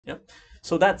Yeah.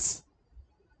 So that's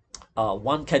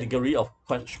one category of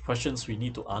questions we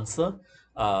need to answer,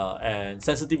 and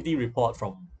sensitivity report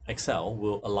from Excel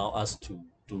will allow us to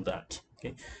do that.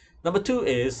 Okay. Number two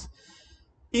is,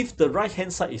 if the right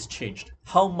hand side is changed,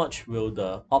 how much will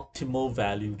the optimal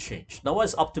value change? Now, what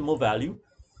is optimal value?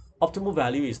 Optimal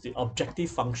value is the objective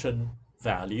function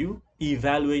value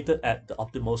evaluated at the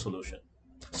optimal solution.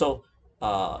 So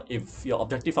if your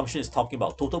objective function is talking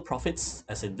about total profits,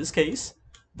 as in this case,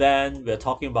 then we're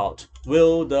talking about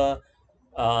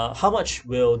how much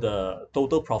will the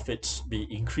total profits be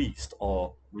increased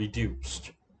or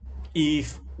reduced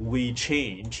if we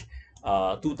change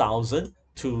 2000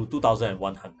 to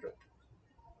 2100.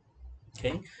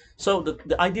 Okay, so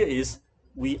the idea is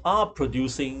we are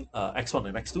producing X1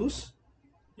 and X2s,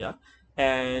 yeah,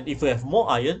 and if we have more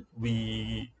iron,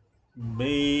 we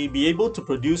may be able to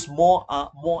produce more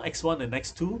X1 and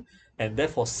X2, and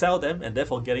therefore sell them, and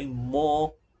therefore getting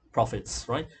more profits,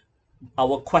 right?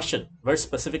 Our question, very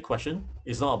specific question,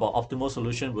 is not about optimal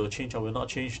solution will change or will not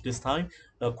change this time.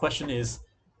 The question is,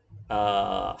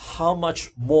 how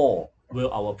much more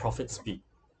will our profits be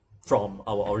from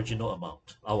our original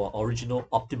amount, our original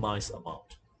optimized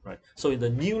amount, right? So in the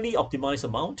newly optimized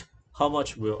amount, how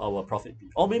much will our profit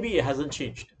be? Or maybe it hasn't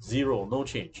changed, zero, no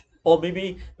change. Or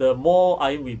maybe the more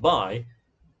iron we buy,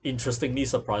 interestingly,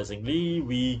 surprisingly,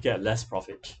 we get less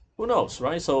profit. Who knows,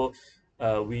 right? So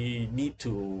we need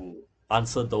to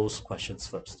answer those questions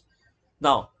first.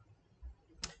 Now,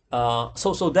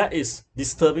 so that is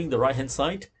disturbing the right hand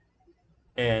side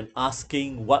and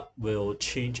asking what will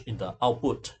change in the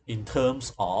output in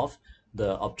terms of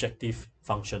the objective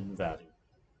function value.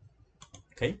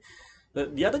 Okay.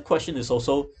 The other question is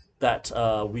also that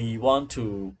we want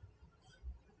to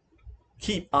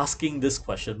keep asking these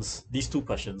two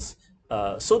questions,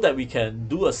 so that we can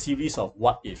do a series of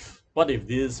what if. What if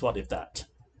this? What if that?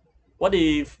 What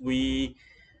if we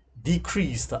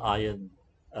decrease the iron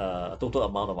total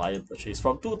amount of iron purchase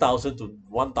from 2000 to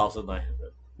 1900,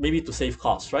 maybe to save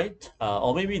costs, right?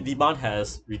 Or maybe demand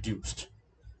has reduced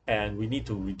and we need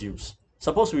to reduce.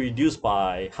 Suppose we reduce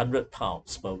by 100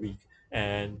 pounds per week,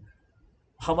 and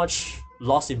how much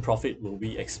loss in profit will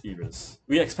we experience?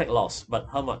 We expect loss, but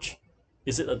how much?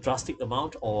 Is it a drastic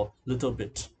amount or little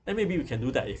bit? And maybe we can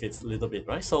do that if it's a little bit,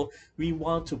 right? So we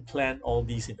want to plan all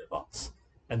these in advance,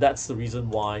 and that's the reason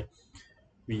why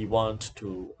we want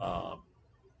to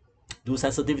do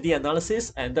sensitivity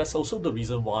analysis, and that's also the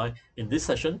reason why in this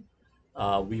session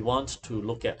we want to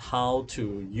look at how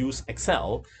to use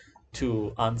Excel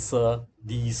to answer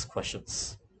these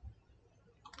questions.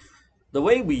 The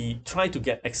way we try to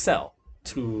get Excel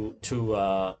to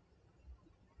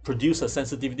produce a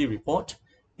sensitivity report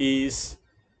is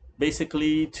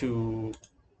basically to,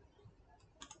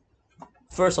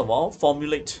 first of all,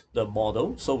 formulate the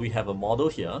model. So we have a model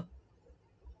here,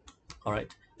 all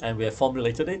right, and we have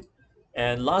formulated it.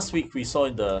 And last week we saw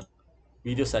in the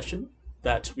video session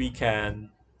that we can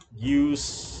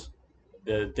use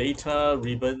the data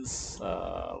ribbons,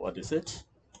 what is it?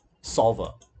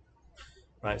 Solver,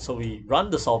 right? So we run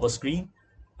the solver screen,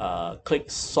 click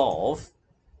solve,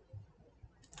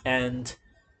 and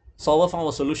solver found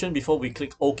a solution. Before we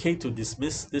click OK to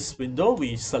dismiss this window,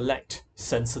 we select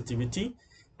sensitivity.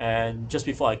 And just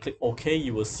before I click OK,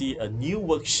 you will see a new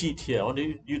worksheet here. I want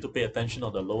you to pay attention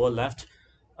on the lower left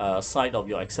side of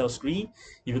your Excel screen.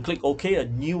 If you click OK, a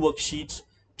new worksheet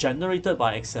generated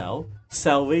by Excel,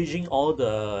 salvaging all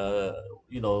the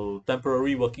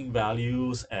temporary working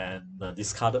values and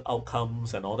discarded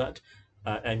outcomes and all that,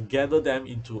 and gather them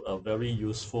into a very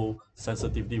useful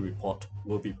sensitivity report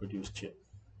will be produced here.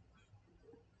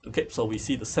 Okay, so we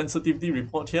see the sensitivity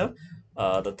report here.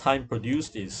 The time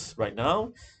produced is right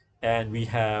now, and we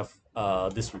have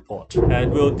this report.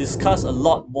 And we'll discuss a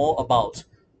lot more about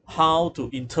how to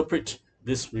interpret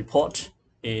this report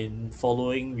in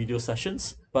following video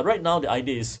sessions. But right now, the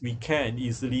idea is we can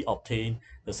easily obtain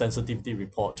the sensitivity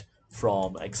report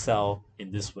from Excel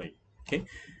in this way. Okay,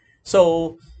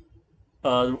 so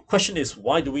the question is,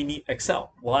 why do we need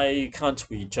Excel? Why can't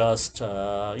we just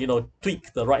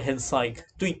tweak the right hand side,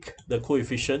 tweak the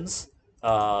coefficients?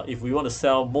 If we want to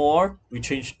sell more, we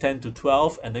change 10 to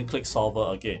 12 and then click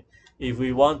solver again. If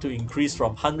we want to increase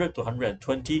from 100 to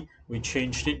 120, we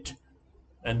changed it,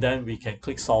 and then we can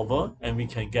click solver and we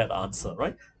can get answer,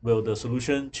 right? Will the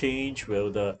solution change?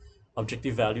 Will the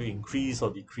objective value increase or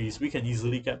decrease? We can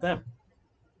easily get them.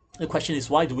 The question is,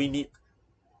 why do we need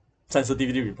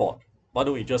sensitivity report? Why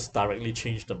don't we just directly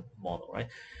change the model, right?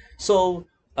 So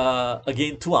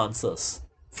again, two answers.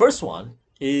 First one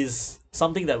is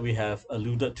something that we have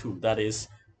alluded to. That is,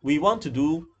 we want to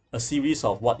do a series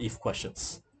of what if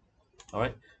questions. All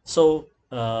right. So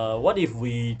what if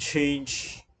we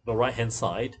change the right hand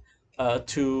side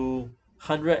to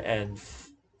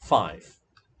 105?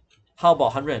 How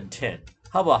about 110?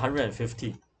 How about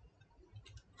 150?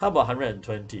 How about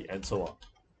 120? And so on.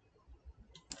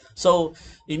 So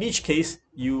in each case,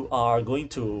 you are going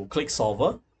to click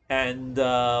solver, and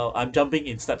I'm jumping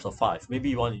in steps of 5. Maybe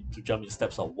you want to jump in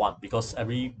steps of 1, because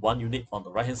every 1 unit on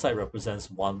the right hand side represents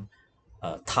 1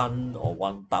 ton or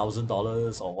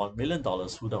 $1,000 or $1 million,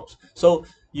 who knows. So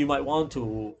you might want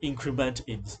to increment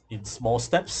in small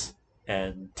steps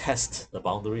and test the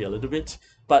boundary a little bit,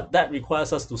 but that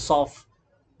requires us to solve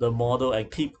the model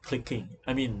and keep clicking.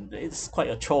 I mean, it's quite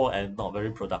a chore and not very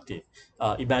productive.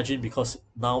 Imagine, because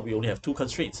now we only have 2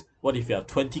 constraints. What if you have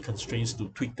 20 constraints to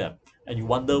tweak them, and you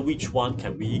wonder which one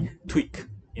can we tweak?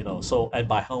 So, and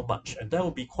by how much? And that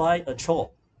would be quite a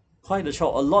chore,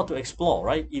 a lot to explore,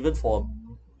 right? Even for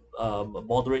a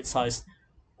moderate size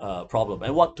problem.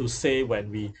 And what to say when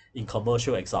we, in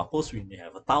commercial examples, we may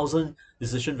have 1,000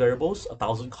 decision variables,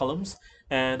 1,000 columns,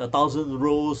 and 1,000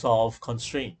 rows of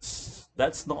constraints.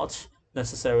 That's not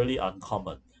necessarily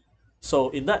uncommon. So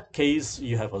in that case,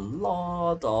 you have a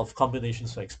lot of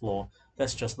combinations to explore.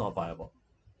 That's just not viable.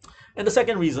 And the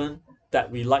second reason that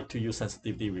we like to use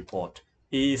sensitivity report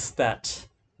is that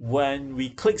when we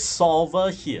click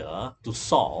solver here to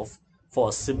solve for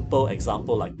a simple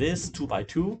example like this, 2 by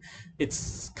 2,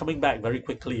 it's coming back very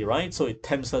quickly, right? So it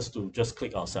tempts us to just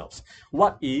click ourselves.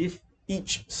 What if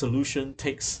each solution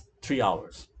takes 3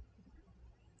 hours?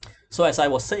 So as I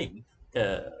was saying,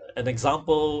 an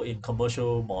example in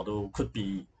commercial model could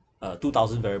be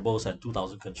 2,000 variables and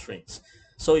 2,000 constraints.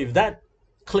 So if that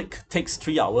click takes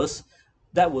 3 hours,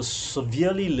 that will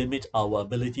severely limit our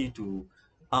ability to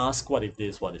ask what if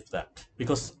this, what if that,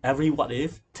 because every what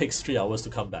if takes 3 hours to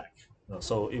come back.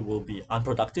 So it will be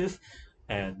unproductive,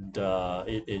 and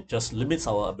it just limits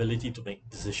our ability to make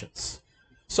decisions.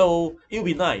 So it would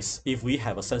be nice if we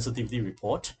have a sensitivity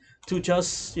report to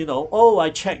just, oh, I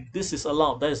checked, this is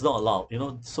allowed, that is not allowed,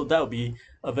 so that would be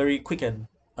a very quick and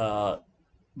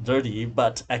dirty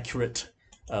but accurate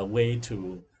way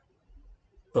to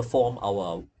perform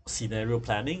our scenario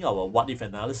planning, our what if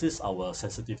analysis, our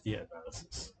sensitivity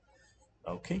analysis.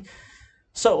 Okay,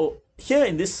 so here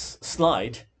in this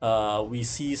slide, we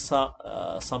see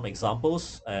some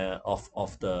examples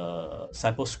of the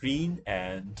sample screen,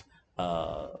 and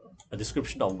a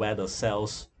description of what the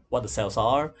cells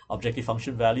are, objective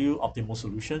function value, optimal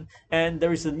solution, and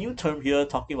there is a new term here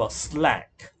talking about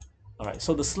slack. All right,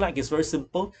 so the slack is very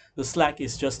simple. The slack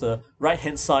is just the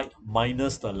right-hand side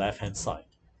minus the left-hand side.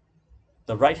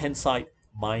 The right-hand side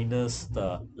minus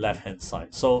the left-hand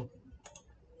side. So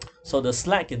the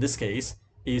slack in this case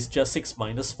is just 6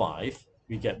 minus 5.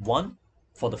 We get 1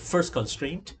 for the first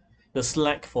constraint. The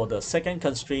slack for the second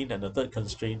constraint and the third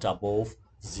constraint are both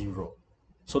 0.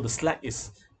 So the slack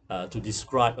is to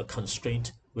describe a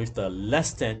constraint with the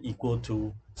less than equal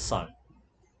to sign.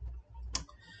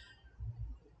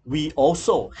 We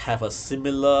also have a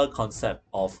similar concept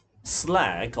of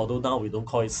slack, although now we don't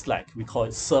call it slack, we call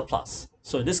it surplus.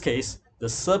 So in this case, the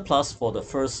surplus for the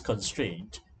first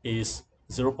constraint is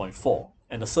 0.4,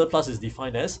 and the surplus is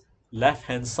defined as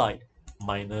left-hand side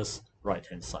minus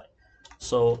right-hand side.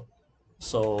 So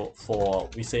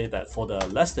we say that for the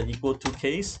less than equal to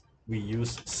case, we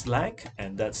use slack,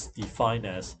 and that's defined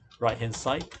as right-hand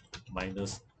side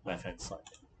minus left-hand side.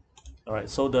 All right,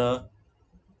 so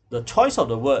the choice of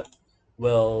the word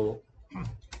will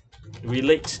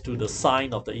relate to the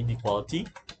sign of the inequality,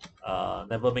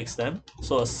 never mix them.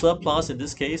 So a surplus in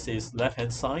this case is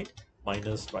left-hand side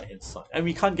minus right-hand side. And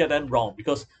we can't get them wrong,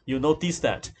 because you notice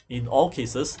that in all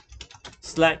cases,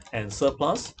 slack and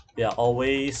surplus, they are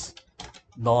always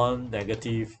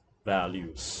non-negative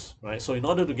values, right? So in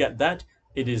order to get that,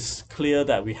 it is clear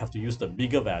that we have to use the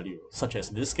bigger value, such as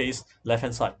in this case,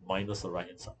 left-hand side minus the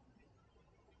right-hand side.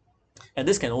 And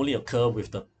this can only occur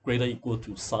with the greater equal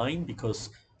to sign, because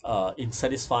in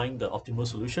satisfying the optimal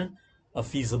solution, a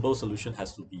feasible solution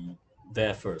has to be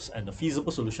there first, and the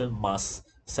feasible solution must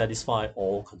satisfy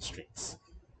all constraints.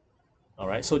 All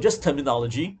right, so just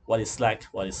terminology: what is slack,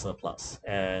 what is surplus.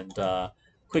 And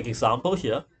quick example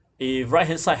here: if right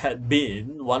hand side had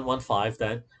been 115,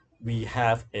 then we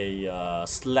have a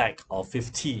slack of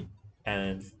 15,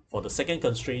 and for the second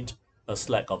constraint, a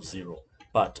slack of 0.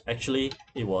 But actually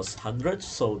it was 100,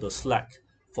 so the slack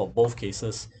for both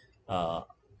cases are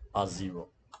 0.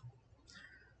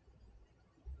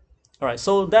 All right,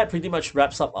 so that pretty much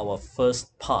wraps up our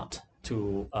first part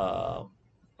to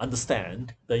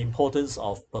understand the importance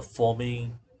of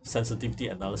performing sensitivity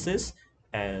analysis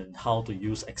and how to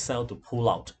use Excel to pull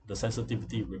out the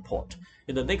sensitivity report.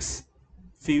 In the next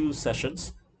few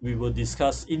sessions, we will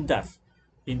discuss in depth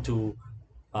into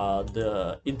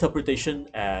the interpretation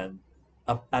and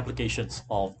applications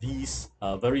of these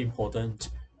very important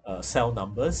cell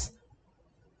numbers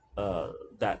uh,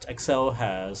 that Excel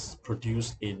has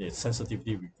produced in its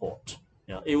sensitivity report.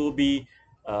 Yeah, it will be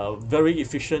very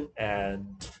efficient and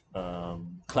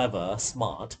clever,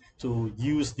 smart to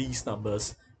use these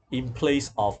numbers in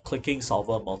place of clicking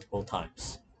solver multiple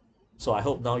times. So I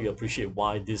hope now you appreciate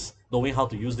why this knowing how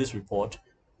to use this report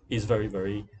is very,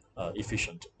 very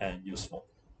efficient and useful.